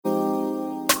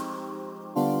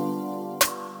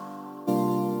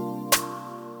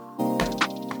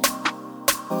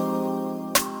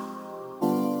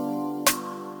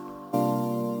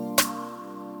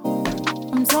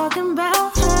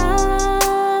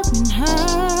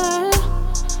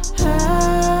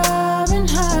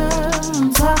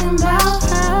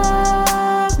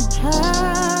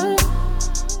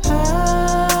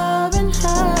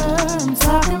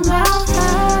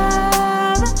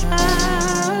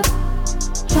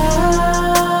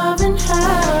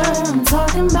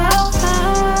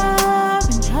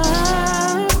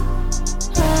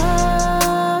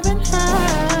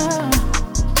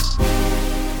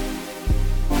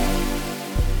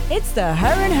the Her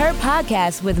and Her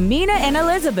podcast with Mina and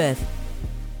Elizabeth.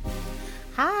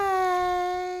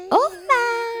 Hi.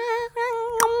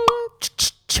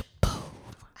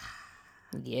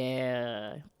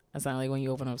 Yeah. That sounds like when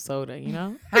you open up soda, you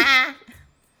know? A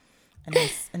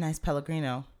nice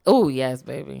Pellegrino. Oh, yes,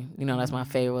 baby. You know, that's my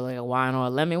favorite, like a wine or a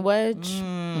lemon wedge. I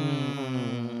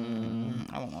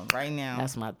want one right now.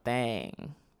 That's my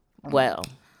thing. Well,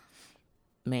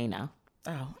 Mina.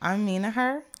 Oh, I'm Mina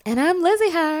Her. And I'm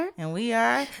Lizzie Her. And we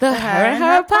are the Her and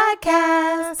Her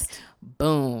podcast.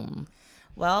 Boom.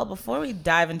 Well, before we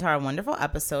dive into our wonderful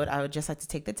episode, I would just like to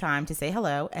take the time to say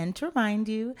hello and to remind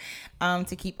you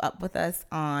to keep up with us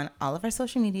on all of our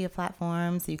social media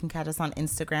platforms. So you can catch us on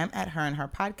Instagram at Her and Her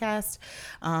Podcast.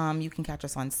 You can catch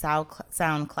us on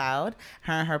SoundCloud,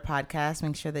 Her and Her Podcast.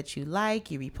 Make sure that you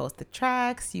repost the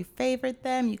tracks, you favorite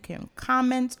them, you can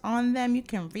comment on them, you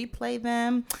can replay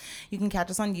them. You can catch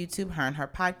us on YouTube, Her and Her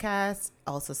Podcast.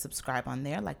 Also subscribe on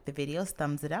there, like the videos,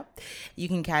 thumbs it up. You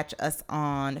can catch us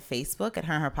on Facebook at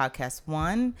Her and Her Podcast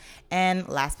 1. And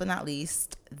last but not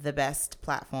least, the best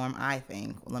platform, I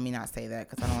think. Let me not say that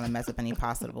because I don't want to mess up any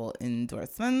possible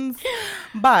endorsements.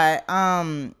 But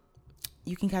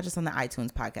you can catch us on the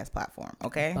iTunes podcast platform,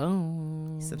 okay?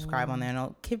 Boom. Subscribe on there and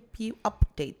I'll keep you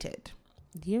updated.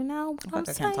 You know what I'm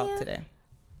I saying? can't talk today.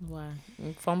 Why?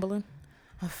 You fumbling?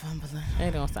 I'm fumbling.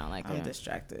 It don't sound like I'm it.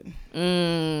 distracted.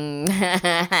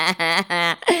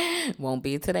 Won't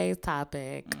be today's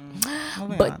topic.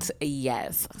 But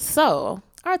yes. So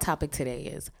our topic today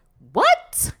is,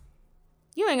 what?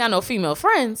 You ain't got no female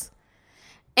friends.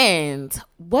 And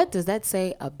what does that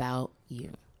say about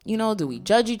you? You know, do we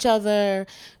judge each other?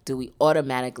 Do we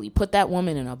automatically put that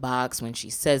woman in a box when she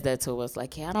says that to us?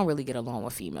 Like, yeah, I don't really get along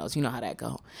with females. You know how that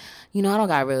go. You know, I don't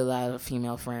got really a lot of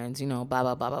female friends. You know, blah,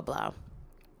 blah, blah, blah, blah.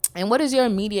 And what is your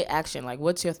immediate action? Like,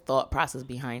 what's your thought process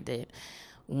behind it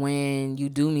when you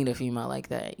do meet a female like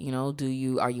that? You know,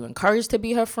 are you encouraged to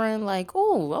be her friend? Like,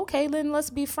 oh, okay, then let's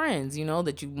be friends. You know,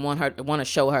 that you want to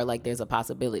show her like there's a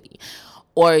possibility.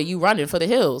 Or are you running for the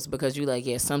hills because you're like,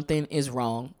 yeah, something is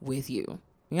wrong with you,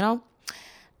 you know?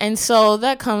 And so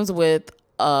that comes with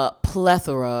a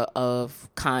plethora of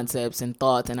concepts and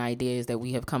thoughts and ideas that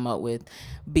we have come up with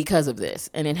because of this.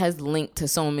 And it has linked to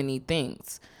so many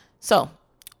things. So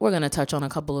we're going to touch on a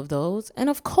couple of those. And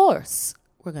of course,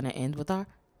 we're going to end with our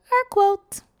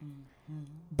quote. Mm-hmm.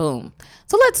 Boom.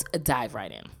 So let's dive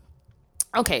right in.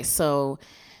 Okay, so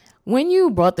when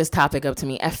you brought this topic up to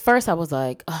me, at first I was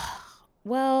like,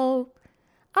 well,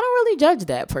 I don't really judge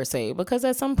that per se, because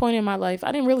at some point in my life,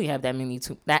 I didn't really have I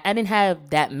didn't have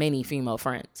that many female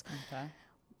friends, okay,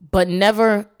 but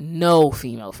never no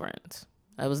female friends.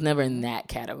 I was never in that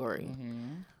category. Mm-hmm.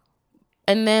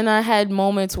 And then I had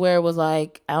moments where it was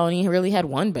like, I only really had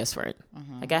one best friend.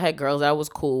 Mm-hmm. Like I had girls I was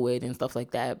cool with and stuff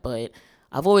like that, but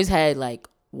I've always had like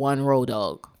one road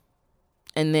dog.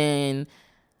 And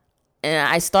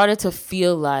I started to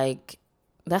feel like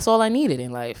that's all I needed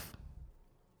in life.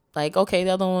 Like, okay,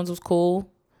 the other ones was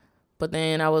cool, but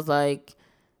then I was like,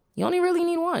 you only really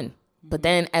need one. Mm-hmm. But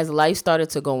then as life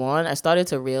started to go on, I started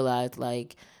to realize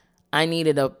like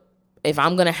if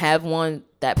I'm going to have one,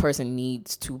 that person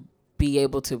needs to be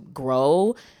able to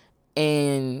grow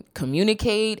and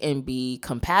communicate and be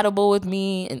compatible with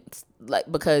me. And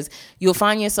like, because you'll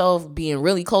find yourself being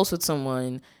really close with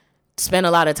someone, spend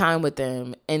a lot of time with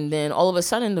them, and then all of a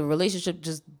sudden the relationship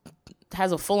just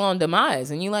has a full-on demise.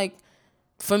 And you like,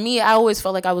 for me, I always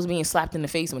felt like I was being slapped in the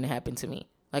face when it happened to me.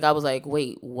 Like I was like,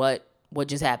 wait, what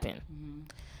just happened? Mm-hmm.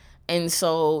 And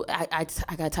so I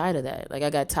got tired of that. Like I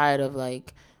got tired of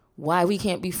like, why we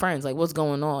can't be friends? Like what's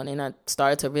going on? And I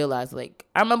started to realize, like,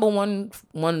 I remember one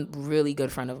really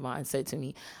good friend of mine said to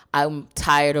me, I'm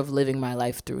tired of living my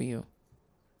life through you.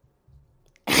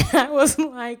 And I was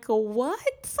like,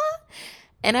 what?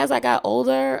 And as I got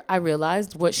older, I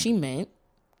realized what she meant.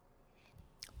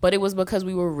 But it was because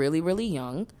we were really, really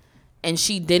young, and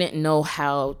she didn't know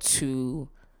how to,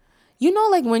 you know,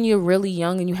 like when you're really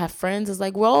young and you have friends, it's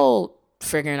like we're all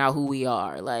figuring out who we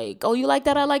are. Like, oh, you like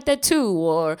that? I like that too.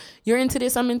 Or you're into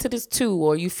this, I'm into this too.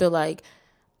 Or you feel like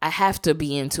I have to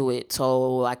be into it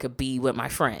so I could be with my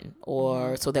friend,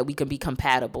 or so that we can be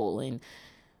compatible.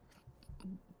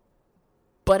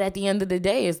 But at the end of the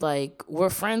day, it's like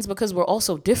we're friends because we're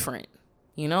also different.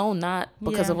 You know, not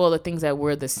because of all the things that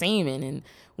we're the same in. And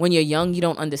when you're young, you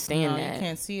don't understand that. You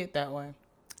can't see it that way.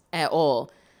 At all.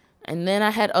 And then I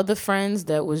had other friends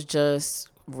that was just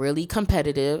really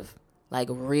competitive, like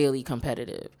really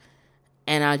competitive.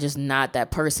 And I'm just not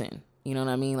that person. You know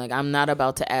what I mean? Like, I'm not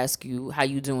about to ask you how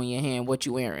you doing your hair and what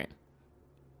you wearing,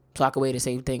 so I could wear the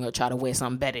same thing or try to wear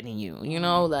something better than you. You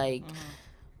know, like,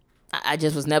 I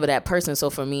just was never that person. So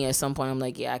for me, at some point, I'm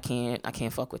like, yeah, I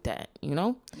can't fuck with that, you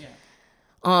know?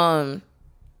 Yeah.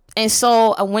 And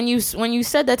so when you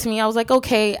said that to me, I was like,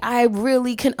 okay, I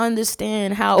really can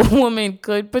understand how a woman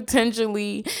could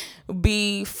potentially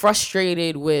be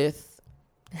frustrated with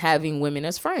having women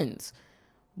as friends.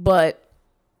 But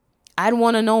I'd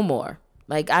want to know more.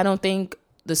 Like, I don't think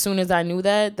as soon as I knew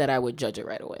that I would judge it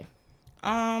right away.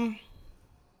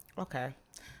 Okay.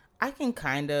 I can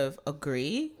kind of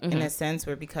agree in a sense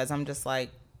where, because I'm just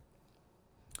like,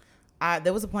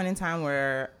 there was a point in time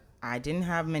where I didn't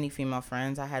have many female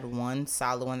friends. I had one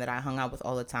solid one that I hung out with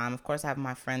all the time. Of course, I have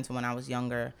my friends from when I was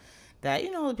younger that,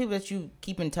 you know, the people that you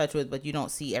keep in touch with, but you don't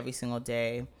see every single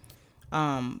day.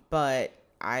 But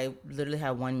I literally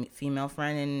had one female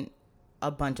friend and a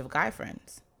bunch of guy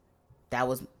friends. That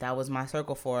was my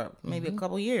circle for maybe a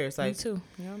couple years. Like, me too.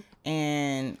 Yeah.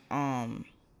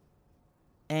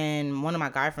 And one of my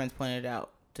guy friends pointed out,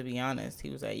 to be honest, he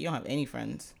was like, you don't have any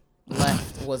friends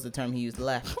left, was the term he used,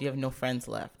 left. You have no friends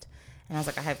left. And I was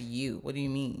like, I have you. What do you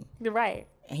mean? You're right.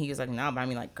 And he was like, no, but I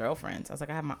mean like girlfriends. I was like,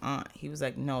 I have my aunt. He was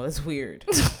like, no, that's weird.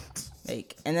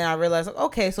 Like, and then I realized, like,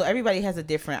 okay, so everybody has a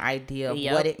different idea of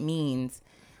what it means.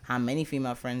 How many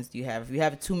female friends do you have? If you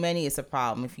have too many, it's a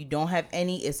problem. If you don't have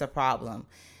any, it's a problem.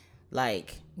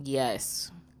 Like, yes.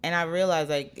 And I realized,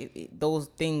 like, those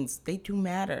things, they do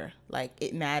matter. Like,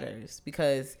 it matters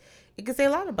because it can say a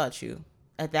lot about you.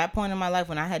 At that point in my life,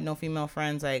 when I had no female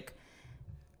friends, like,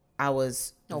 I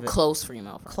was... close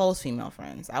female friends. Close female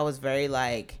friends. I was very,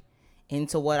 like,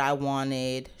 into what I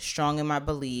wanted, strong in my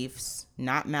beliefs,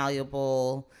 not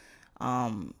malleable,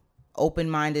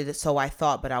 open-minded, so I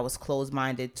thought, but I was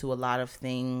closed-minded to a lot of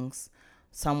things,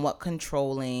 somewhat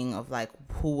controlling of, like,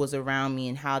 who was around me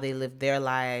and how they lived their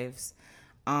lives.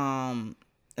 And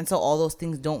so all those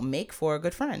things don't make for a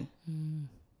good friend.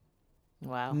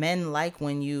 Wow. Men like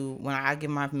when I give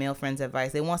my male friends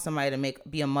advice, they want somebody to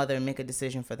be a mother and make a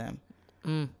decision for them.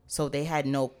 So they had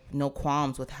no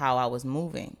qualms with how I was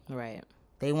moving. Right.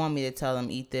 They want me to tell them,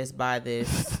 eat this, buy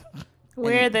this.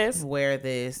 Wear this.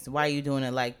 Why are you doing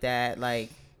it like that? Like,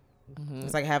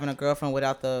 it's like having a girlfriend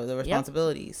without the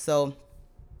responsibilities. So,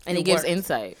 and it gives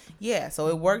insight. Yeah, so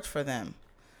it worked for them.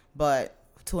 But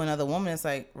to another woman, it's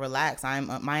like, relax. I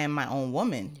am my own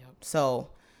woman. Yep. So,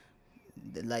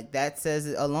 like, that says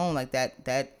it alone. Like,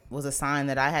 that was a sign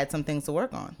that I had some things to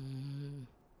work on.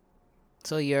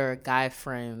 So your guy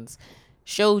friends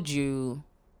showed you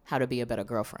how to be a better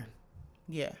girlfriend.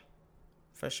 Yeah,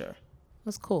 for sure.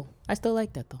 That's cool. I still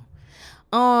like that, though.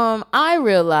 I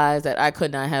realized that I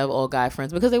could not have all guy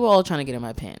friends because they were all trying to get in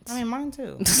my pants. I mean, mine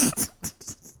too.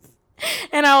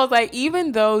 And I was like,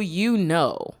 even though you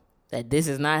know that this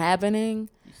is not happening,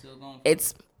 you still going for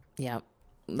it's, yeah,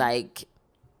 like,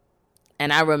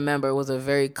 and I remember it was a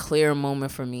very clear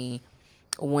moment for me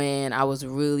when I was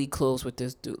really close with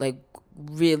this dude, like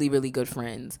really, really good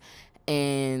friends.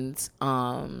 And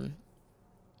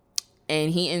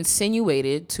he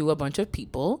insinuated to a bunch of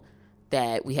people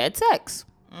that we had sex.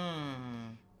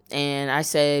 And I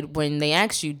said, when they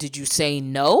asked you, did you say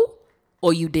no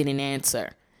or you didn't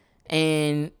answer?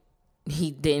 And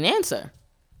he didn't answer.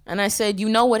 And I said, you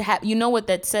know what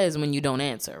that says when you don't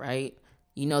answer, right?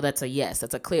 You know that's a yes.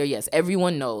 That's a clear yes.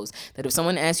 Everyone knows that if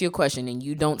someone asks you a question and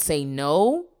you don't say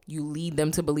no, you lead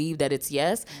them to believe that it's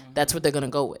yes. That's what they're going to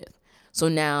go with. So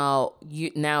now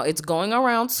it's going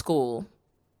around school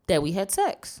that we had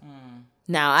sex.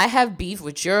 Now, I have beef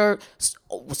with your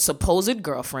supposed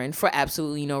girlfriend for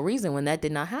absolutely no reason when that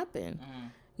did not happen.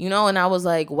 You know, and I was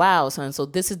like, wow, son, so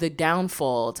this is the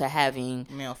downfall to having...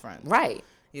 male friends. Right.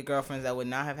 Your girlfriends, that would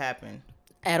not have happened.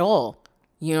 At all.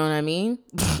 You know what I mean?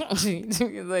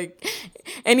 Like,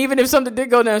 and even if something did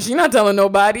go down, she's not telling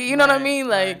nobody. You know what I mean?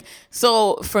 Like,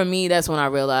 so for me, that's when I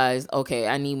realized, okay,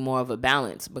 I need more of a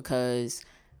balance because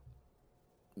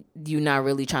you're not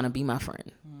really trying to be my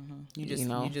friend. You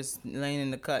just laying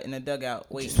in the dugout,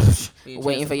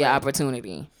 waiting for your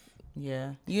opportunity.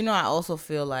 Yeah. You know, I also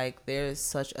feel like there's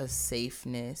such a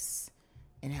safeness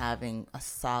in having a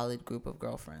solid group of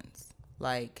girlfriends.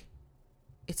 Like,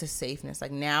 it's a safeness.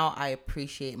 Like, now I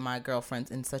appreciate my girlfriends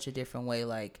in such a different way.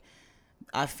 Like,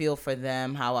 I feel for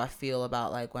them how I feel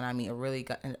about, like, when I meet a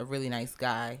really nice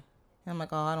guy. And I'm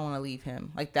like, oh, I don't want to leave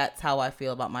him. Like, that's how I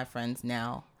feel about my friends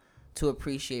now, to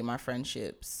appreciate my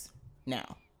friendships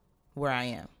now, where I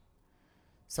am.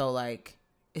 So, like,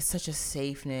 it's such a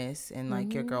safeness in,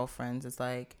 like, your girlfriends. It's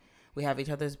like, we have each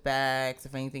other's backs.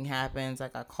 If anything happens,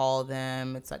 like, I call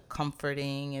them. It's, like,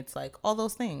 comforting. It's, like, all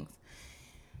those things.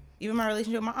 Even my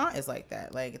relationship with my aunt is like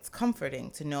that. Like, it's comforting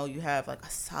to know you have, like, a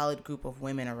solid group of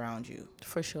women around you.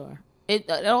 For sure. It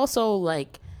also,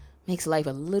 like, makes life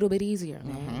a little bit easier,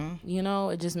 man. You know,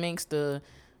 it just makes the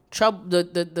trouble,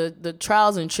 the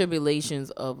trials and tribulations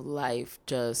of life,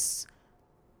 just,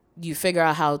 you figure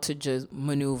out how to just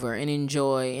maneuver and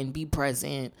enjoy and be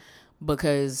present,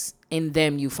 because in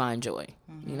them you find joy.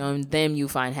 You know, in them you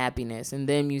find happiness. In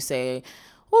them you say,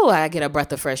 oh, I get a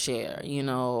breath of fresh air. You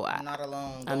know, I'm not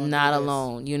alone. I'm not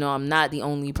alone. You know, I'm not the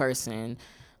only person.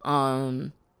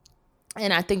 And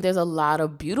I think there's a lot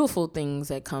of beautiful things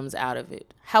that comes out of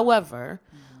it. However,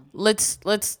 let's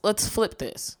flip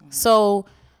this. So,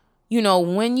 you know,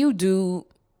 when you do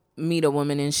meet a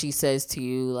woman and she says to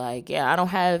you, like, yeah, I don't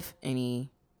have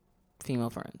any female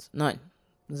friends. None.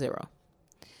 Zero.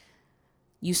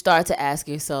 You start to ask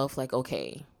yourself, like,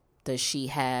 okay, does she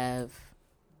have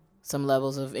some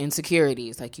levels of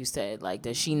insecurities, like you said? Like,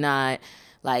 does she not,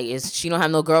 like, is she don't have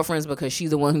no girlfriends because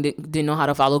she's the one who didn't know how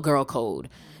to follow girl code?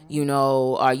 You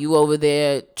know, are you over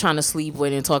there trying to sleep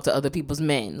with and talk to other people's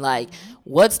men? Like,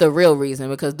 what's the real reason?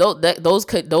 Because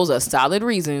those are solid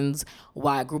reasons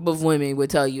why a group of women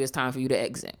would tell you it's time for you to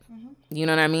exit. You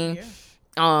know what I mean?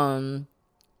 Yeah.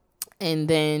 And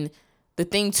then the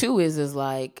thing too is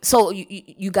like, so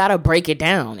you gotta break it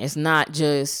down. It's not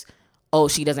just, oh,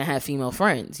 she doesn't have female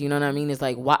friends. You know what I mean? It's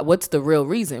like, what's the real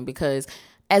reason? Because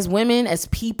as women, as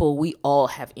people, we all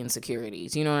have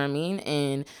insecurities. You know what I mean?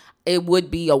 And it would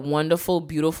be a wonderful,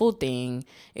 beautiful thing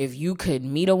if you could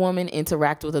meet a woman,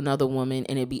 interact with another woman,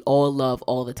 and it'd be all love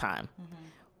all the time.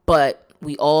 But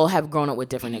we all have grown up with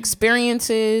different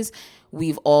experiences.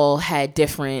 We've all had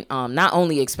different, not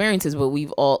only experiences, but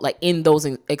we've all, like, in those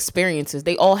experiences,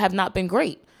 they all have not been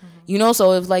great. You know,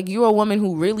 so if, like, you're a woman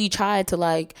who really tried to,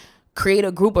 like, create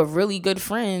a group of really good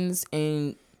friends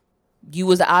and you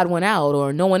was the odd one out,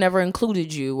 or no one ever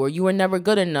included you, or you were never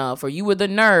good enough, or you were the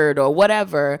nerd, or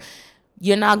whatever,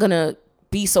 you're not going to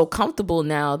be so comfortable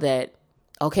now that,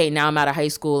 okay, now I'm out of high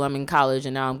school, I'm in college,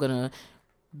 and now I'm going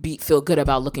to feel good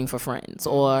about looking for friends.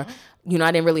 Or, you know,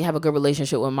 I didn't really have a good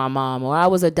relationship with my mom, or I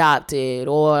was adopted,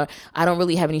 or I don't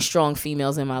really have any strong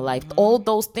females in my life. All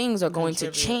those things are going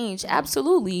to change,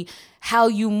 absolutely, how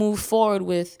you move forward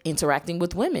with interacting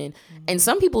with women. And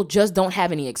some people just don't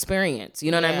have any experience. You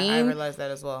know what I mean? I realize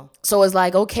that as well. So it's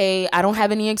like, okay, I don't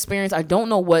have any experience. I don't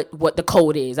know what the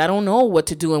code is. I don't know what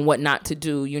to do and what not to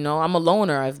do. You know, I'm a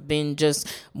loner. I've been just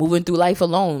moving through life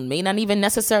alone. May not even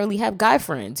necessarily have guy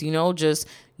friends, you know, just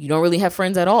you don't really have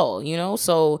friends at all, you know?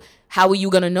 So how are you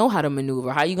going to know how to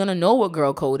maneuver? How are you going to know what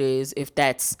girl code is if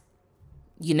that's,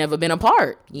 you never been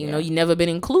apart, you know, you never been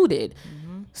included.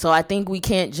 So I think we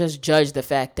can't just judge the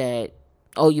fact that,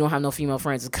 oh, you don't have no female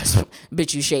friends because,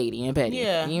 bitch, you shady and petty.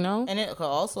 Yeah. You know? And it could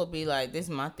also be like, this is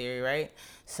my theory, right?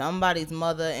 Somebody's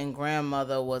mother and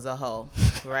grandmother was a hoe,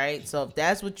 right? So if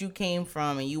that's what you came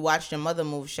from and you watched your mother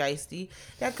move shiesty,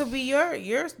 that could be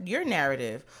your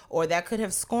narrative. Or that could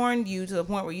have scorned you to the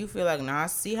point where you feel like, nah, I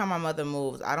see how my mother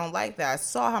moves. I don't like that. I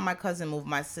saw how my cousin moved,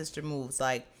 my sister moves.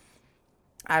 Like,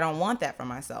 I don't want that for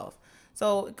myself.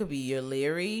 So it could be you're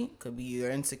leery, it could be you're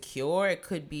insecure, it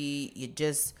could be you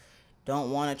just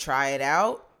don't want to try it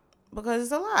out because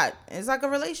it's a lot. It's like a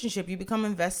relationship. You become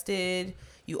invested,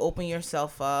 you open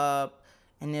yourself up,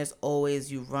 and there's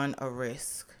always, you run a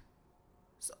risk.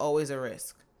 It's always a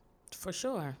risk. For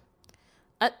sure.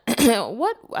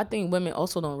 What I think women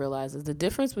also don't realize is the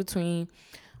difference between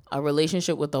a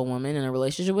relationship with a woman and a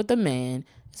relationship with a man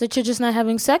is that you're just not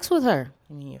having sex with her.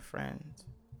 You mean your friends?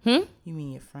 You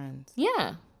mean your friends?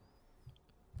 Yeah.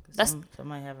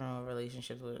 Somebody having a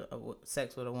relationship with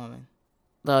sex with a woman.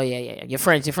 Oh yeah. Your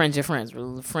friends. Friend. That's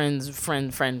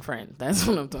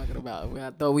what I'm talking about. I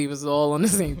thought we was all on the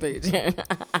same page. Just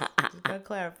gotta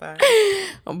clarify.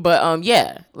 But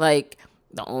yeah, like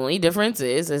the only difference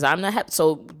is I'm not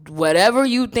so whatever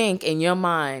you think in your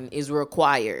mind is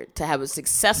required to have a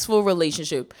successful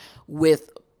relationship with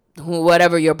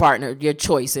whatever your partner, your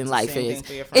choice in life is.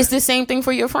 It's the same thing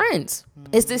for your friends.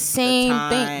 It's the same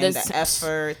thing. The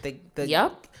effort,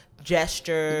 the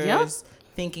gestures,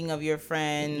 thinking of your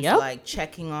friends, like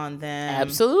checking on them.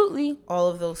 Absolutely. All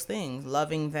of those things.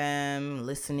 Loving them,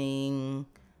 listening,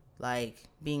 like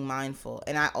being mindful.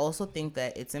 And I also think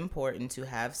that it's important to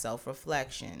have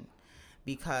self-reflection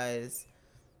because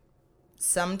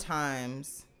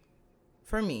sometimes,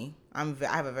 for me, I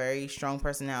have a very strong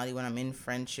personality when I'm in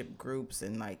friendship groups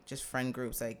and like just friend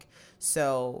groups. Like,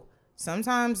 so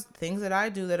sometimes things that I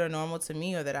do that are normal to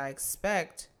me or that I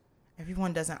expect,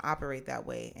 everyone doesn't operate that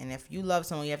way. And if you love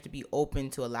someone, you have to be open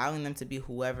to allowing them to be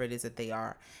whoever it is that they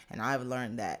are. And I've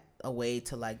learned that a way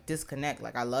to like disconnect.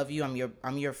 Like, I love you.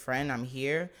 I'm your friend. I'm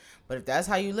here. But if that's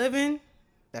how you living,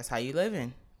 that's how you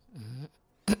living.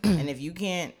 And if you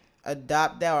can't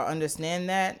adopt that or understand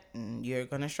that, you're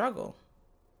gonna struggle.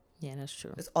 Yeah, that's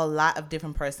true. There's a lot of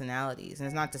different personalities, and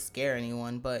it's not to scare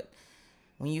anyone, but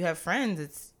when you have friends,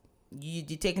 it's you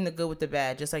taking the good with the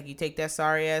bad. Just like you take that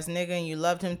sorry ass nigga and you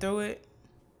loved him through it.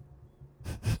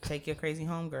 Take your crazy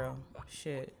homegirl.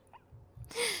 Shit.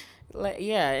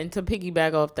 Yeah, and to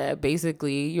piggyback off that,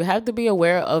 basically, you have to be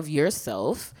aware of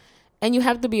yourself, and you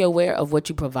have to be aware of what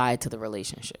you provide to the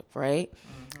relationship, right?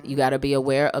 Mm-hmm. You got to be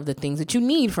aware of the things that you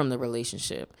need from the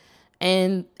relationship,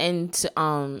 and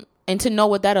to know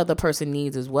what that other person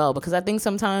needs as well. Because I think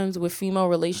sometimes with female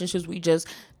relationships, we just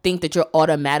think that you're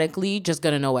automatically just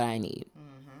gonna know what I need,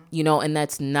 and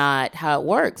that's not how it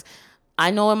works.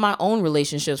 I know in my own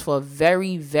relationships for a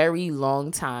very, very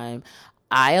long time,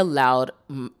 I allowed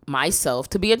myself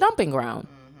to be a dumping ground.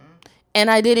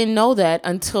 And I didn't know that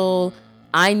until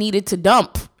I needed to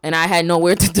dump and I had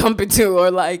nowhere to dump it to, or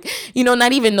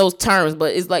not even those terms,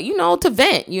 but it's to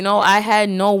vent, I had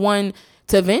no one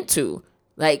to vent to.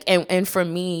 And for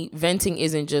me, venting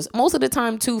isn't just, most of the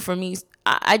time too, for me,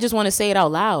 I just want to say it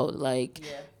out loud.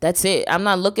 That's it. I'm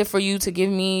not looking for you to give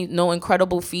me no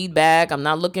incredible feedback. I'm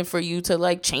not looking for you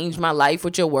to change my life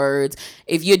with your words.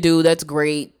 If you do, that's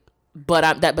great.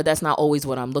 But that's not always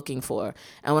what I'm looking for.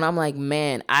 And when I'm like,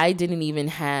 man, I didn't even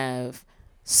have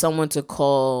someone to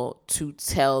call to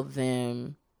tell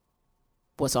them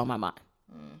what's on my mind,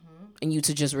 and you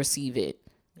to just receive it.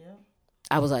 Yeah.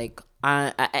 I was like,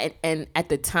 and at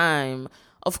the time,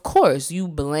 of course, you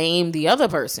blame the other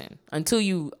person until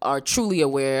you are truly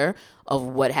aware of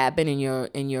what happened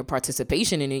in your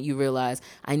participation in it. You realize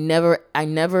I never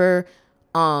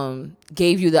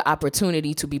gave you the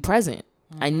opportunity to be present.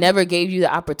 I never gave you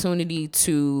the opportunity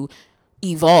to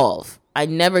evolve. I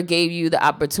never gave you the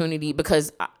opportunity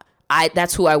because I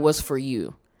that's who I was for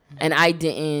you. And I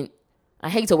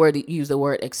hate to use the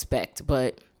word expect,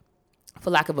 but for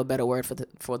lack of a better word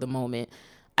for the moment,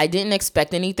 I didn't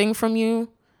expect anything from you.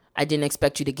 I didn't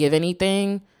expect you to give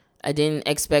anything. I didn't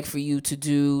expect for you to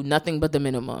do nothing but the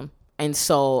minimum. And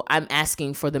so I'm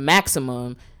asking for the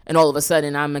maximum, and all of a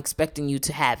sudden I'm expecting you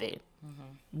to have it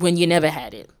when you never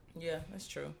had it. Yeah, that's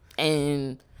true.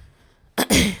 And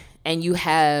you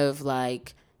have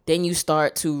then you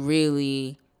start to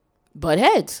really butt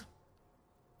heads.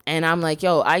 And I'm like,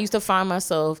 yo, I used to find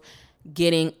myself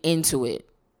getting into it.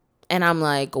 And I'm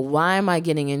like, why am I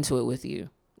getting into it with you?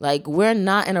 We're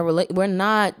not in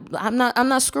a I'm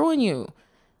not screwing you.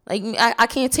 I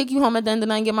can't take you home at the end of the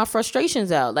night and get my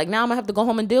frustrations out. Now I'm gonna have to go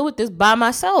home and deal with this by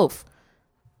myself.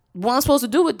 What am I supposed to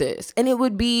do with this? And it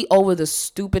would be over the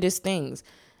stupidest things.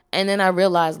 And then I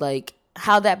realized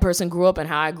how that person grew up and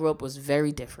how I grew up was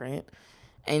very different.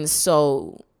 And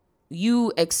so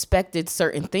you expected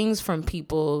certain things from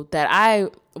people that I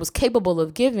was capable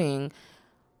of giving,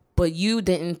 but you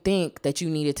didn't think that you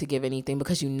needed to give anything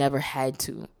because you never had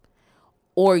to.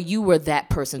 Or you were that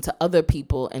person to other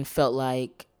people and felt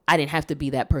like I didn't have to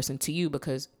be that person to you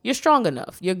because you're strong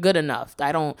enough. You're good enough.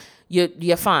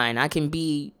 You're fine. I can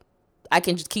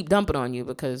just keep dumping on you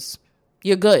because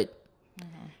you're good.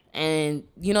 And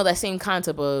that same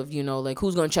concept of,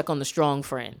 who's going to check on the strong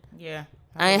friend. Yeah.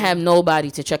 I ain't have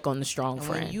nobody to check on the strong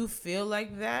friend. When you feel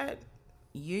like that,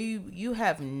 you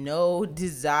have no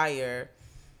desire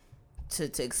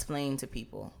to explain to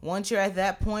people. Once you're at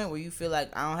that point where you feel like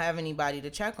I don't have anybody to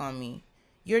check on me,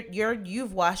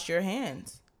 you've washed your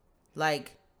hands.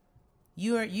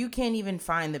 You can't even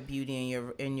find the beauty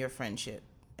in your friendship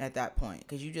at that point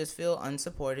because you just feel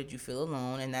unsupported, you feel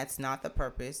alone, and that's not the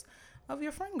purpose of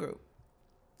your friend group.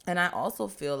 And I also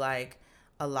feel like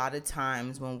a lot of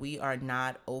times when we are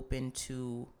not open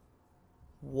to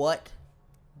what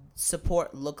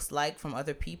support looks like from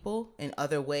other people in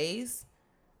other ways,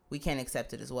 we can't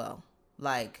accept it as well.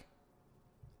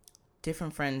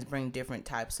 Different friends bring different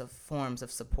types of forms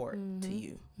of support to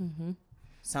you. Mm-hmm.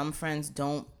 Some friends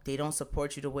don't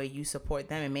support you the way you support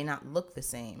them. It may not look the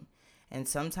same. And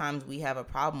sometimes we have a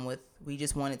problem with, we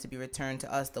just want it to be returned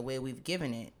to us the way we've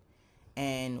given it.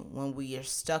 And when we are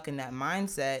stuck in that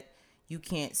mindset, you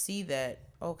can't see that,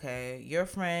 okay, your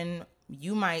friend,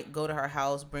 you might go to her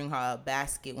house, bring her a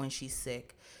basket when she's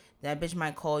sick. That bitch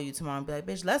might call you tomorrow and be like,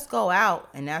 bitch, let's go out.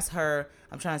 And that's her,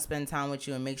 I'm trying to spend time with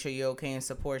you and make sure you're okay and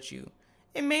support you.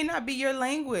 It may not be your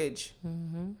language.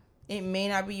 Mm-hmm. It may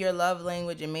not be your love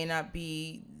language. It may not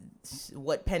be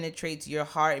what penetrates your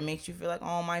heart. It makes you feel like,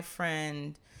 oh, my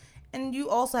friend. And you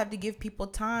also have to give people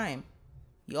time.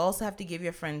 You also have to give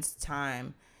your friends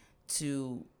time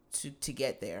to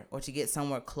get there or to get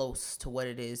somewhere close to what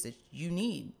it is that you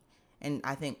need. And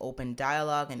I think open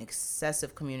dialogue and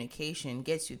excessive communication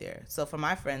gets you there. So for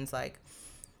my friends,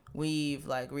 we've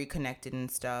reconnected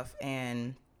and stuff.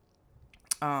 And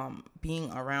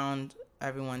being around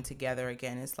everyone together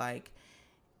again, it's like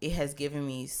it has given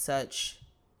me such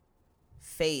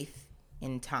faith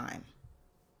in time,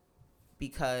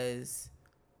 because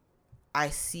I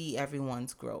see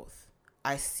everyone's growth.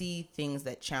 I see things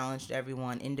that challenged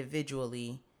everyone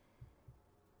individually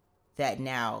that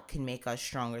now can make us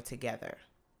stronger together.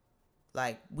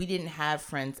 Like, we didn't have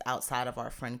friends outside of our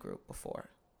friend group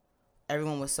before.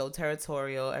 Everyone was so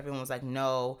territorial. Everyone was like,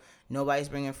 no, nobody's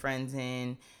bringing friends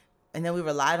in. And then we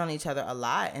relied on each other a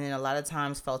lot, and then a lot of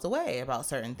times felt away about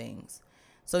certain things.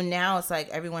 So now it's like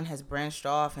everyone has branched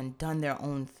off and done their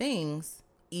own things,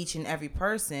 each and every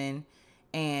person.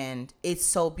 And it's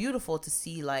so beautiful to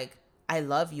see, like, I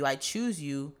love you, I choose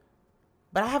you,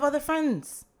 but I have other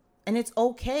friends. And it's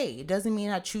okay. It doesn't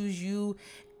mean I choose you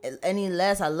any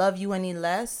less. I love you any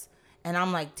less. And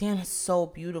I'm like, damn, it's so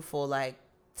beautiful, like,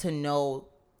 to know,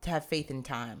 to have faith in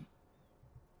time.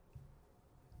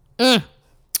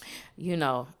 You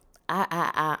know,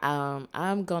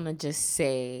 I'm gonna just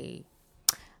say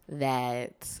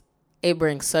that it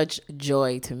brings such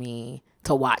joy to me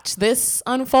to watch this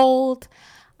unfold.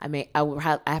 I mean,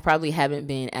 I probably haven't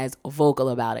been as vocal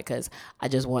about it because I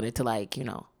just wanted to, like, you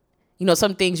know,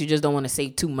 some things you just don't want to say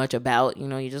too much about. You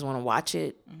know, you just want to watch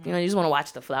it. Mm-hmm. You know, you just want to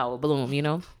watch the flower bloom, you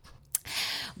know.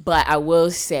 But I will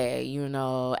say, you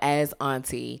know, as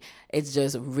auntie, it's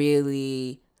just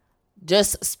really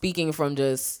just speaking from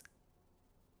just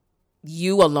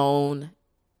you alone,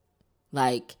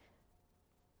 like,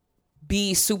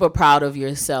 be super proud of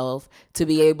yourself to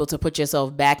be able to put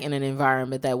yourself back in an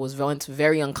environment that was once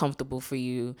very uncomfortable for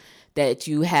you, that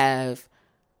you have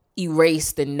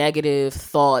erased the negative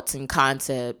thoughts and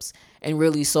concepts and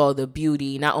really saw the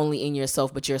beauty not only in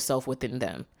yourself but yourself within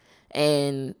them.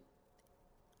 And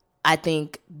I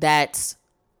think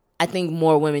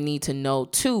more women need to know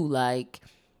too, like,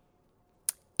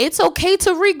 it's okay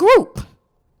to regroup.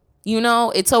 You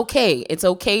know, it's okay. It's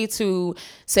okay to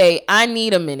say, I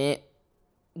need a minute.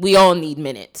 We all need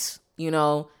minutes, you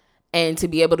know, and to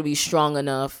be able to be strong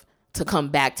enough to come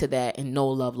back to that and no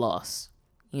love lost,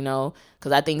 you know,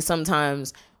 because I think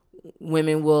sometimes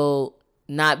women will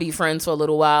not be friends for a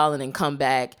little while and then come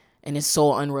back and it's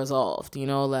so unresolved, you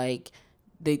know, like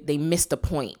they missed the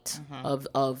point of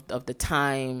the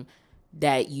time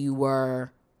that you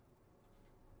were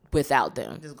without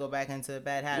them. Just go back into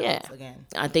bad habits again.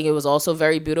 I think it was also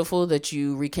very beautiful that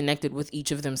you reconnected with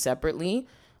each of them separately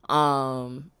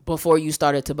before you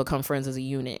started to become friends as a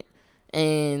unit.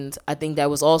 And I think that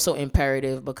was also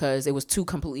imperative because it was two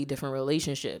completely different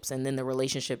relationships, and then the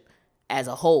relationship as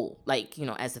a whole, like, you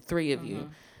know, as the three of you.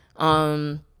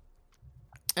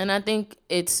 And I think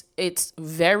it's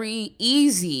very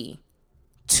easy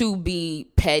to be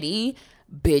petty,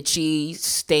 bitchy,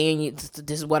 staying,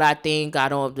 this is what I think,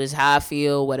 this is how I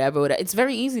feel, whatever. It's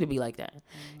very easy to be like that.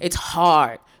 It's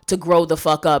hard to grow the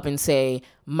fuck up and say,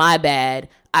 my bad,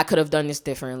 I could have done this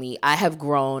differently. I have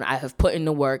grown, I have put in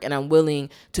the work, and I'm willing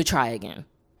to try again.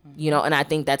 You know, and I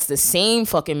think that's the same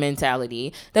fucking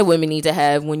mentality that women need to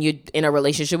have when you're in a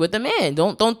relationship with a man.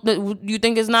 Don't you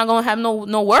think it's not gonna have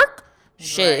no work?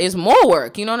 Shit, right. It's more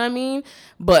work. You know what I mean?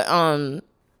 But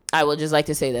I would just like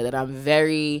to say that I'm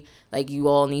very, like, you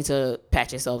all need to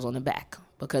pat yourselves on the back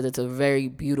because it's a very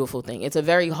beautiful thing. It's a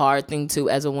very hard thing too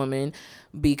as a woman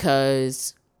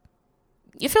because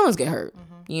your feelings get hurt.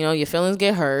 You know, your feelings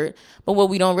get hurt. But what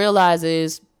we don't realize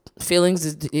is feelings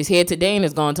is here today and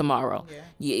it's gone tomorrow. Yeah.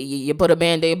 You put a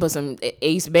Band-Aid, put some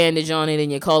Ace bandage on it,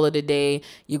 and you call it a day.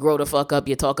 You grow the fuck up,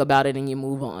 you talk about it, and you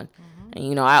move on. And,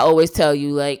 you know, I always tell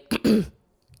you, like,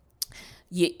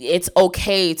 it's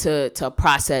okay to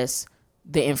process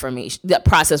the information,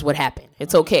 process what happened.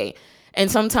 It's okay.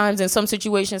 And sometimes in some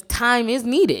situations, time is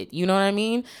needed. You know what I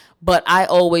mean? But I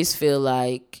always feel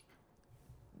like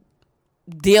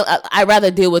I'd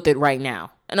rather deal with it right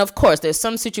now. And of course, there's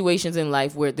some situations in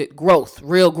life where the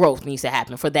real growth needs to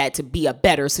happen for that to be a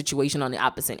better situation on the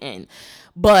opposite end.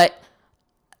 But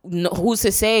who's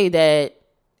to say that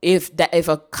if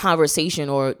a conversation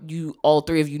or all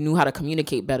three of you knew how to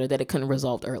communicate better, that it couldn't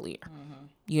resolve earlier?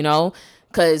 You know?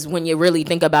 Because when you really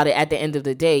think about it, at the end of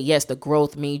the day, yes, the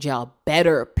growth made y'all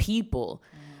better people,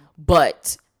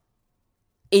 but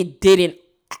it didn't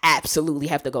absolutely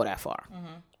have to go that far.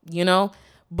 You know?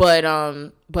 But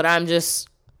I'm just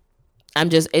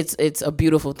it's a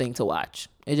beautiful thing to watch.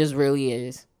 It just really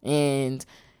is. And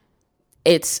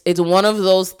it's one of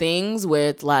those things where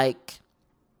it's like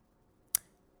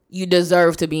you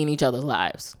deserve to be in each other's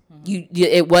lives.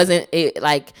 It wasn't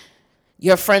like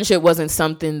your friendship wasn't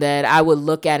something that I would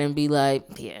look at and be like,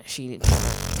 yeah, it's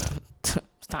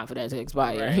time for that to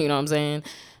expire. Right. You know what I'm saying?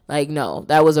 Like, no,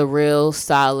 that was a real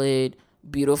solid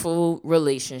beautiful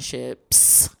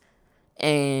relationships.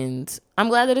 And I'm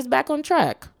glad that it's back on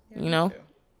track. Yeah, you know, too.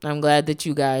 I'm glad that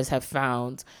you guys have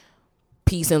found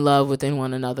peace and love within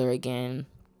one another again.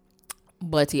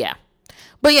 But yeah,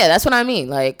 that's what I mean.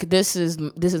 Like, this is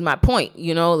my point.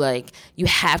 You know, like, you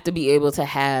have to be able to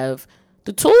have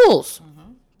the tools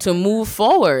to move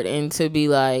forward and to be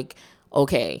like,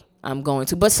 okay, I'm going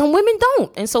to. But some women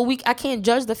don't. And so I can't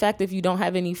judge the fact if you don't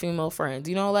have any female friends.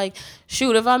 You know, like,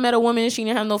 shoot, if I met a woman and she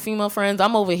didn't have no female friends,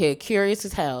 I'm over here curious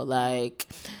as hell. Like,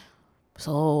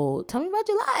 so tell me about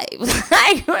your life.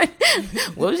 Like,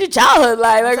 what was your childhood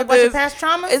like? Like, about your past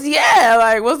traumas? Yeah,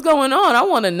 like, what's going on? I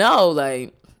want to know.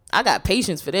 Like, I got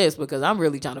patience for this because I'm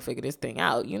really trying to figure this thing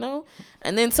out, you know?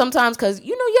 And then sometimes, because,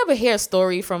 you know, you ever hear a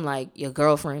story from, like, your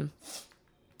girlfriend,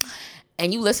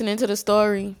 and you listening to the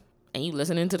story, and you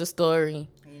listening to the story.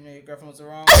 And you know your girlfriend was the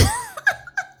wrong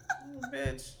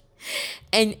bitch.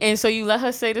 And so you let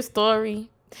her say the story,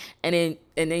 and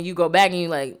then you go back and you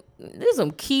like, there's some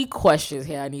key questions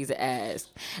here I need to ask.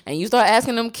 And you start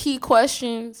asking them key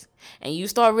questions, and you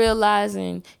start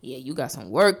realizing, yeah, you got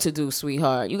some work to do,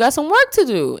 sweetheart. You got some work to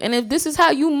do. And if this is how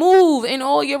you move in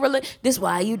all your this is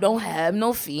why you don't have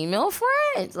no female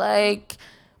friends. Like,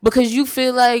 because you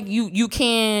feel like you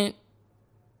can't,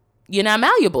 you're not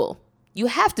malleable. You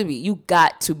have to be. You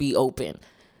got to be open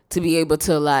to be able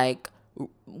to, like,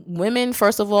 women,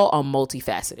 first of all, are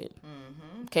multifaceted.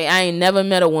 Okay, I ain't never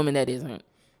met a woman that isn't.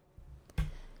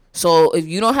 So if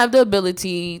you don't have the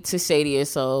ability to say to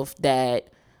yourself that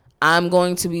I'm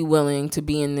going to be willing to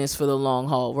be in this for the long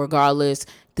haul, regardless,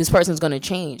 this person's going to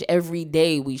change. Every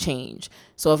day we change.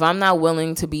 So if I'm not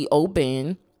willing to be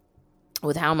open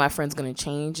with how my friend's going to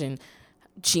change, and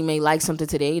she may like something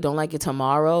today, don't like it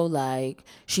tomorrow, like,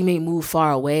 she may move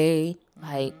far away,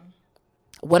 like,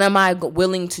 what am I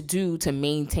willing to do to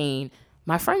maintain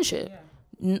my friendship?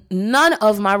 Yeah. None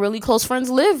of my really close friends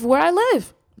live where I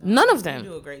live. None of them.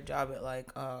 You do a great job at, like,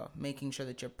 making sure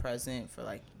that you're present for,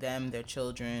 like, them, their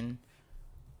children.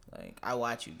 Like, I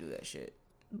watch you do that shit.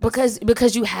 Because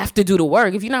you have to do the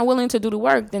work. If you're not willing to do the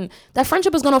work, then that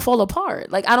friendship is going to fall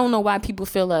apart. Like, I don't know why people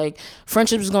feel like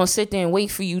friendship is going to sit there and wait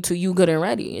for you till you good and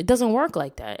ready. It doesn't work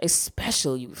like that,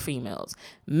 especially you females.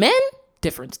 Men,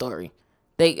 different story.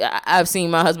 I've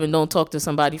seen my husband don't talk to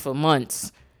somebody for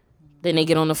months. Then they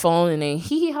get on the phone and they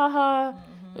hee ha ha,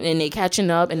 and they catching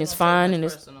up, and it's fine, and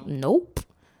it's nope.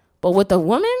 But with a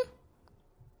woman,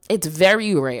 it's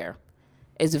very rare.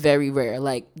 It's very rare.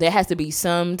 Like, there has to be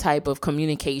some type of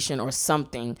communication or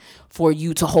something for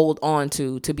you to hold on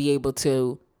to be able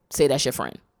to say that's your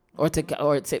friend, or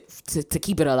to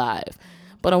keep it alive.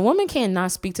 But a woman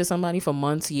cannot speak to somebody for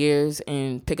months, years,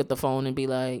 and pick up the phone and be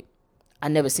like, I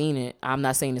never seen it. I'm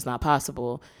not saying it's not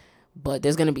possible, but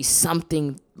there's going to be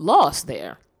something lost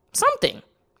there. Something.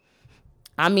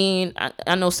 I mean,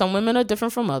 I know some women are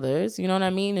different from others, you know what I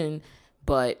mean?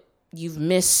 But you've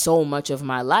missed so much of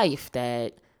my life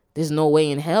that there's no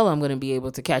way in hell I'm going to be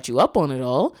able to catch you up on it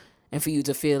all. And for you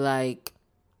to feel like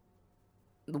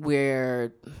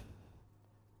we're,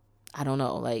 I don't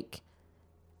know, like,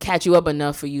 catch you up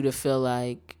enough for you to feel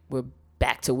like we're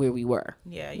back to where we were.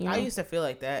 Yeah, you know? I used to feel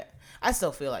like that. I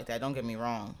still feel like that. Don't get me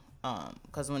wrong.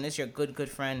 Because when it's your good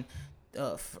friend,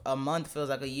 a month feels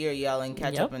like a year yelling,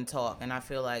 catch up and talk. And I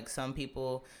feel like some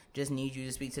people just need you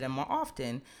to speak to them more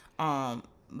often.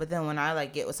 But then when I,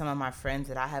 like, get with some of my friends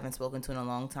that I haven't spoken to in a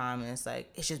long time, and it's like,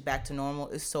 it's just back to normal,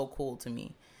 it's so cool to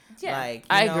me. Yeah, like,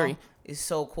 I agree. It's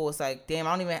so cool. It's like, damn,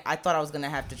 I thought I was going to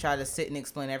have to try to sit and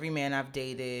explain every man I've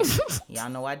dated. Y'all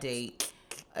know I date.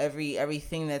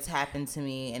 Everything that's happened to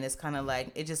me, and it's kind of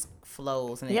like, it just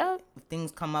flows, and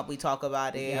things come up, we talk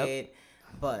about it,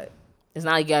 but it's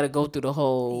not like you gotta go through the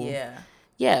whole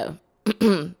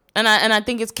and I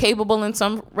think it's capable in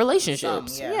some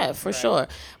relationships, for sure.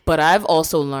 But I've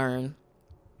also learned,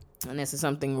 and this is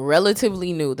something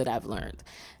relatively new that I've learned,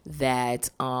 that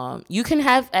you can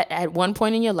have at one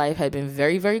point in your life had been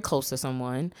very, very close to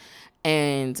someone,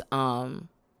 and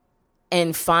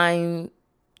find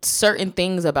certain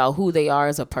things about who they are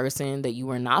as a person that you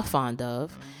were not fond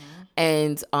of,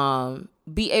 and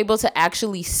be able to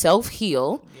actually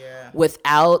self-heal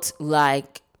without,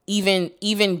 like,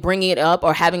 even bringing it up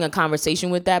or having a conversation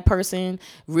with that person,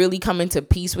 really coming to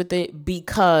peace with it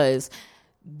because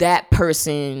that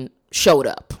person showed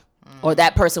up, or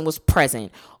that person was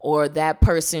present, or that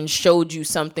person showed you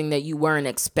something that you weren't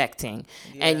expecting.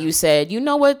 And you said, you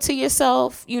know what, to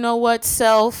yourself, you know what,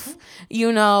 self,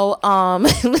 you know,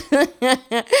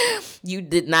 you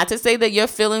did not to say that your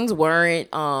feelings weren't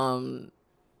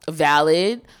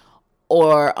valid,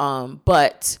 or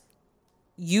but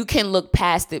you can look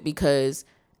past it because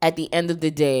at the end of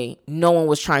the day, no one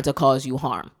was trying to cause you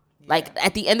harm. Like,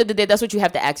 at the end of the day, that's what you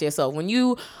have to ask yourself. When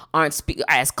you aren't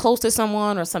as close to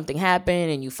someone or something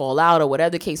happened and you fall out or whatever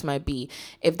the case might be,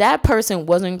 if that person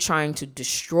wasn't trying to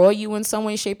destroy you in some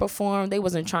way, shape, or form, they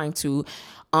wasn't trying to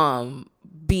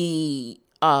be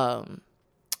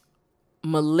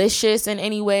malicious in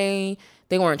any way,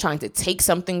 they weren't trying to take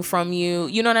something from you,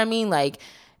 you know what I mean? Like,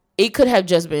 it could have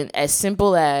just been as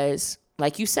simple as,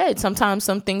 like you said, sometimes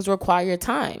some things require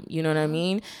time. You know what I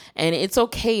mean? And it's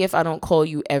okay if I don't call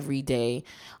you every day.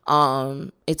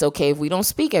 It's okay if we don't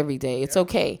speak every day. It's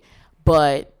okay.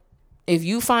 But if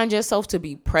you find yourself to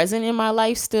be present in my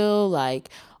life still, like,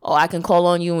 oh, I can call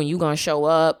on you and you're going to show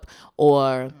up,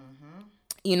 or,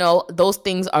 you know, those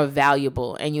things are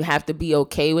valuable. And you have to be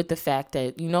okay with the fact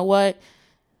that, you know what?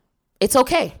 It's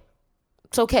okay.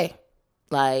 It's okay.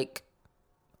 Like,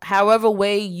 however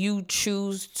way you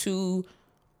choose to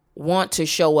want to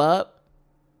show up,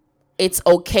 it's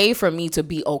okay for me to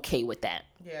be okay with that.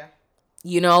 Yeah.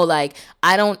 You know, like,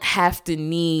 I don't have to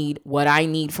need what I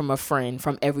need from a friend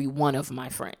from every one of my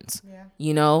friends. Yeah.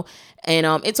 You know, and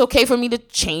it's okay for me to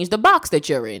change the box that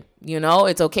you're in. You know,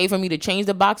 it's okay for me to change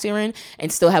the box you're in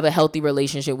and still have a healthy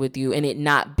relationship with you and it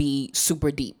not be super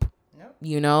deep.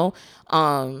 You know,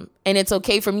 and it's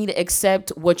okay for me to accept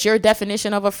what your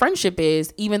definition of a friendship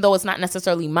is, even though it's not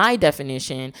necessarily my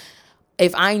definition.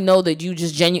 If I know that you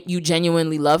just you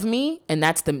genuinely love me, and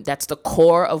that's the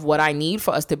core of what I need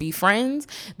for us to be friends,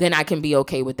 then I can be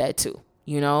okay with that too.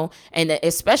 You know, and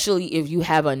especially if you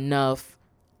have enough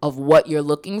of what you're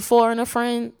looking for in a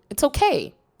friend, it's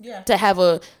okay to have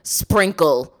a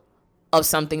sprinkle of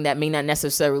something that may not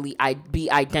necessarily be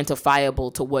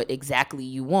identifiable to what exactly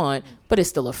you want, but it's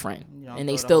still a friend and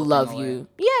they still love you.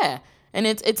 Yeah. And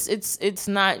it's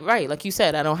not right. Like you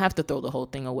said, I don't have to throw the whole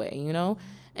thing away, you know?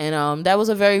 And that was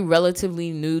a very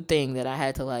relatively new thing that I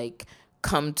had to like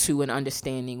come to an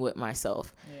understanding with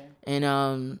myself.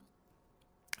 Yeah.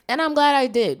 And I'm glad I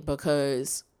did,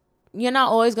 because you're not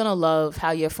always going to love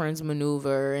how your friends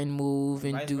maneuver and move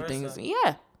and do things.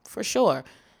 Yeah, for sure.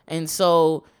 And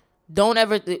so don't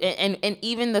ever, and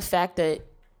even the fact that,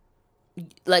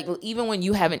 like, even when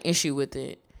you have an issue with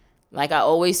it, like I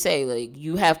always say, like,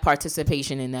 you have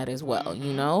participation in that as well,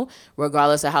 you know,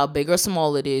 regardless of how big or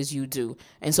small it is, you do.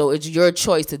 And so it's your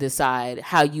choice to decide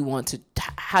how you want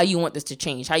this to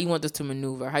change, how you want this to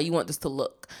maneuver, how you want this to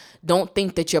look. Don't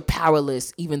think that you're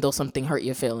powerless, even though something hurt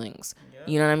your feelings. Yeah.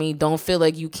 You know what I mean? Don't feel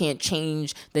like you can't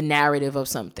change the narrative of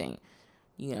something,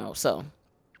 you know, so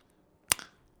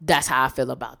that's how I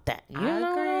feel about that. You know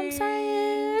what I'm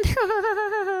saying?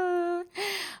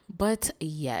 But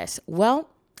yes, well,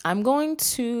 I'm going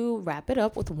to wrap it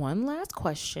up with one last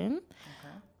question.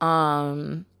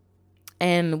 Okay.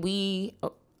 And we,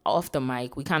 off the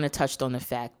mic, we kind of touched on the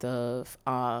fact of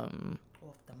off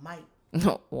the mic,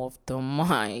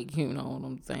 you know what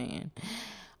I'm saying?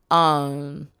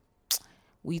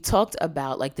 We talked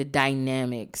about like the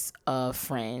dynamics of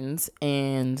friends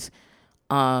and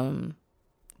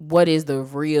what is the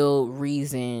real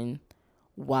reason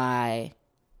why,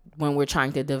 when we're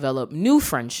trying to develop new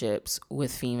friendships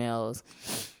with females,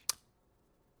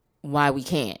 why we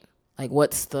can't. Like,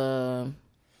 what's the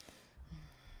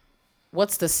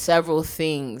several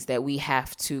things that we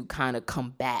have to kind of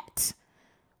combat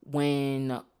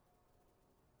when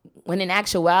in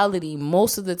actuality,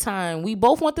 most of the time, we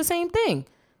both want the same thing.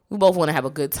 We both want to have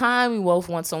a good time. We both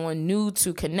want someone new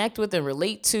to connect with and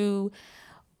relate to,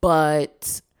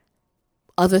 but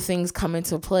other things come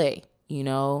into play, you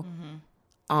know?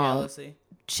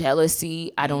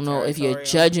 Jealousy. I don't know if you're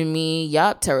judging me.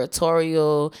 Yup,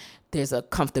 territorial. There's a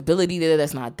comfortability there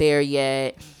that's not there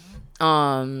yet.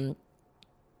 And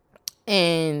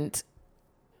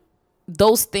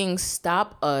those things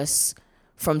stop us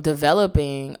from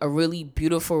developing a really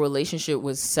beautiful relationship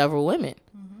with several women.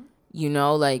 You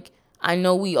know, like, I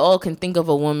know we all can think of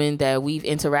a woman that we've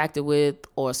interacted with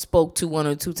or spoke to one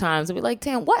or two times and be like,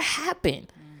 damn, what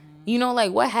happened? You know,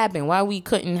 like, what happened? Why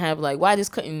this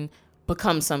couldn't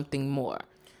become something more?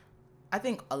 I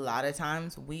think a lot of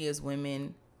times we as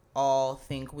women all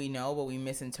think we know, but we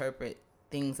misinterpret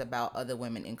things about other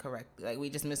women incorrectly. Like, we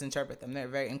just misinterpret them. They're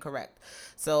very incorrect.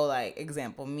 So, like,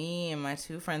 example, me and my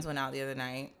two friends went out the other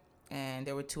night, and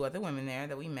there were two other women there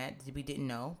that we met that we didn't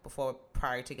know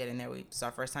prior to getting there. It was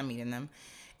our first time meeting them.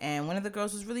 And one of the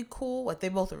girls was really cool. Well, they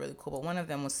both were really cool, but one of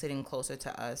them was sitting closer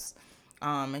to us.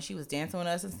 And she was dancing with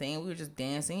us and singing. We were just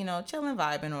dancing, you know, chilling,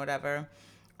 vibing or whatever.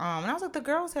 And I was like,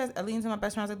 I leaned to my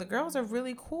best friend. I was like, the girls are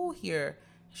really cool here.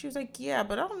 She was like, yeah,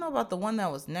 but I don't know about the one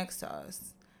that was next to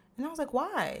us. And I was like,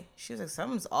 why? She was like,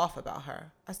 something's off about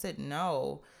her. I said,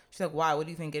 no. She's like, why? What do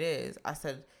you think it is? I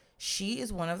said, she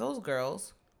is one of those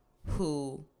girls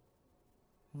who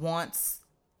wants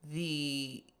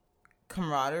the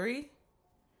camaraderie.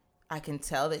 I can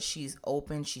tell that she's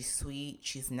open, she's sweet,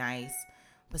 she's nice.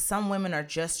 But some women are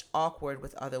just awkward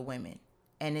with other women.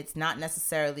 And it's not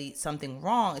necessarily something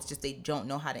wrong. It's just they don't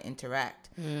know how to interact.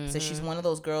 So she's one of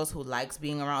those girls who likes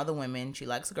being around other women. She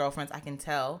likes girlfriends, I can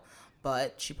tell.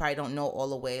 But she probably don't know all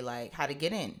the way, like, how to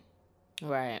get in.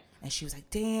 Right. And she was like,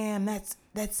 damn, that's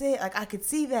it. Like, I could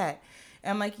see that. And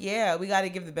I'm like, yeah, we got to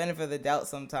give the benefit of the doubt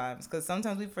sometimes. Because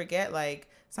sometimes we forget, like,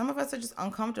 some of us are just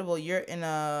uncomfortable. You're in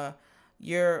a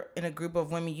group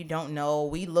of women you don't know.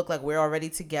 We look like we're already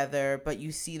together, but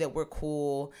you see that we're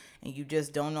cool. And you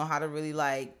just don't know how to really,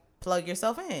 like, plug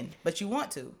yourself in. But you want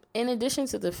to. In addition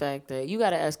to the fact that you got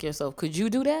to ask yourself, could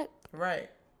you do that? Right.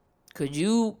 Could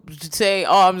you say,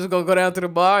 oh, I'm just going to go down to the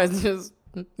bar and just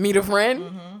meet a friend?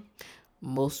 Mm-hmm.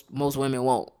 Most women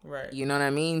won't. Right. You know what I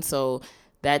mean? So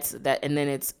that's that. And then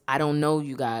it's, I don't know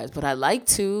you guys, but I like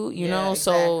to, you know?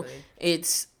 Exactly. So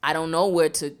it's, I don't know where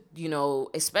to, you know,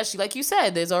 especially like you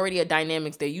said, there's already a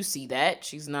dynamics there. You see that.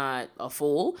 She's not a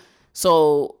fool.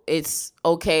 So it's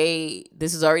okay.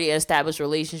 This is already an established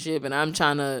relationship and I'm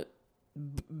trying to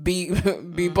be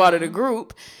part of the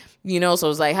group, you know? So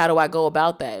it's like, how do I go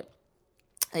about that?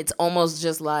 It's almost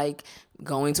just like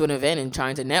going to an event and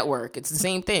trying to network. It's the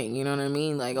same thing. You know what I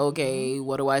mean? Like, okay,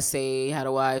 what do I say? How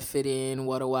do I fit in?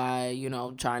 What do I, you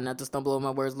know, try not to stumble over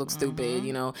my words, look stupid,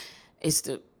 you know? It's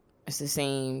the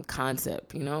same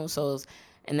concept, you know? So,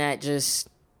 and that just,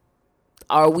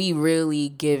 are we really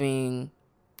giving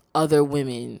other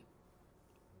women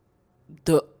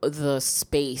the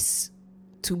space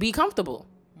to be comfortable?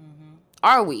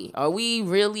 Are we? Are we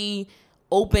really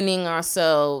opening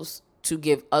ourselves to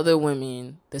give other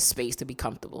women the space to be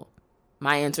comfortable?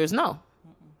 My answer is no.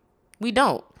 We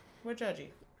don't. We're judgy.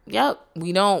 Yep.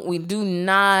 We don't. We do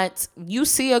not. You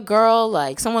see a girl,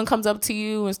 like someone comes up to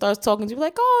you and starts talking to you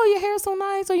like, oh, your hair's so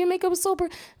nice or your makeup is so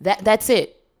pretty. That's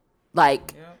it.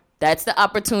 Like, that's the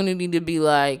opportunity to be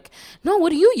like, no, what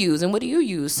do you use? And what do you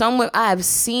use? Someone, I've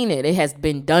seen it. It has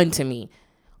been done to me.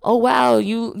 Oh, wow.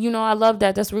 You know, I love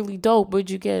that. That's really dope.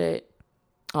 Where'd you get it?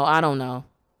 Oh, I don't know.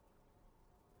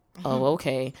 Oh,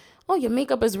 okay. Oh, your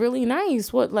makeup is really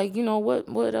nice. What, like, you know,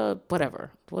 whatever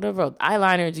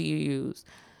eyeliner do you use?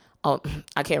 Oh,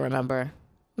 I can't remember.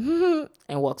 And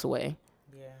walks away.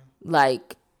 Yeah.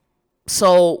 Like,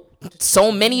 so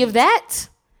many of that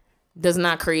does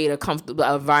not create a comfortable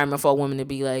environment for a woman to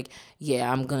be like,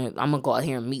 yeah, I'm gonna go out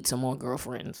here and meet some more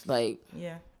girlfriends. Like,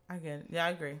 yeah, I get it. Yeah, I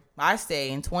agree. I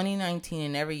say in 2019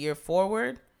 and every year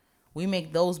forward, we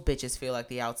make those bitches feel like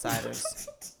the outsiders.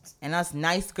 And us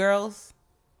nice girls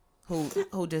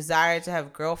who desire to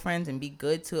have girlfriends and be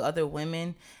good to other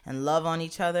women and love on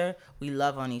each other, we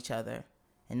love on each other.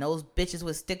 And those bitches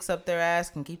with sticks up their ass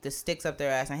can keep the sticks up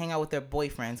their ass and hang out with their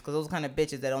boyfriends, because those kind of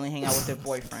bitches that only hang out with their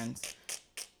boyfriends.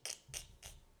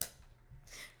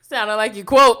 sounded like you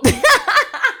quote.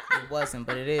 It wasn't,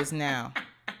 but it is now.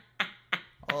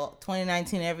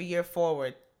 2019, every year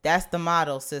forward. That's the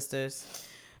motto, sisters.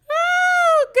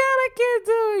 Oh, God, I can't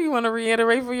do it. You want to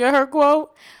reiterate for your her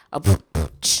quote? Her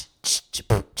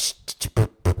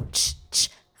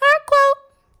quote.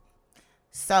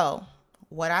 So,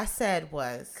 what I said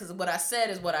was... Because what I said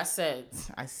is what I said.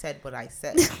 I said what I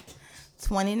said.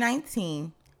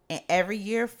 2019 and every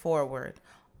year forward,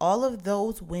 all of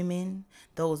those women,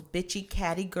 those bitchy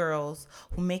catty girls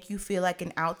who make you feel like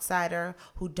an outsider,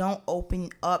 who don't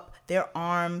open up their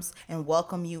arms and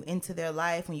welcome you into their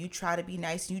life when you try to be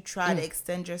nice, you try to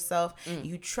extend yourself,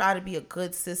 you try to be a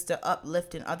good sister,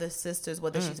 uplifting other sisters,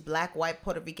 whether she's black, white,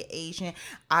 Puerto Rican, Asian,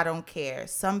 I don't care.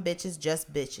 Some bitches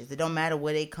just bitches. It don't matter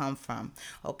where they come from.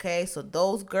 Okay? So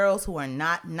those girls who are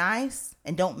not nice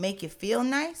and don't make you feel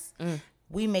nice,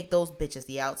 we make those bitches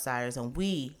the outsiders, and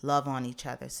we love on each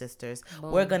other, sisters.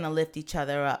 Boom. We're going to lift each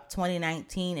other up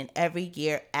 2019 and every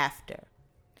year after.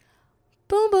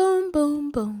 Boom, boom,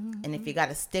 boom, boom. And if you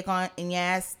got a stick on in your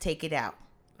ass, take it out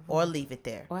or leave it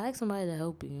there. Or ask somebody to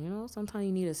help you. You know, sometimes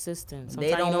you need assistance.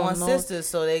 Sometimes they don't want sisters,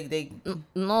 so they...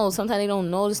 No, sometimes they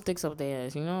don't know the sticks up their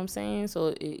ass. You know what I'm saying?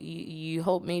 So you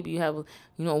hope maybe you have,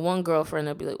 one girlfriend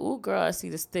that'll be like, ooh, girl, I see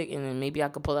the stick. And then maybe I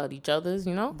could pull out each other's,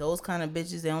 you know? Those kind of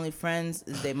bitches, their only friends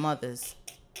is their mothers.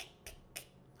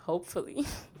 Hopefully.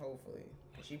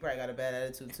 She probably got a bad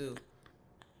attitude, too.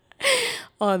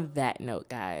 On that note,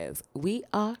 guys, we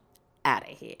are out of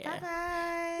here.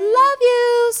 Bye-bye. Love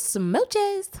you.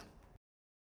 Smooches.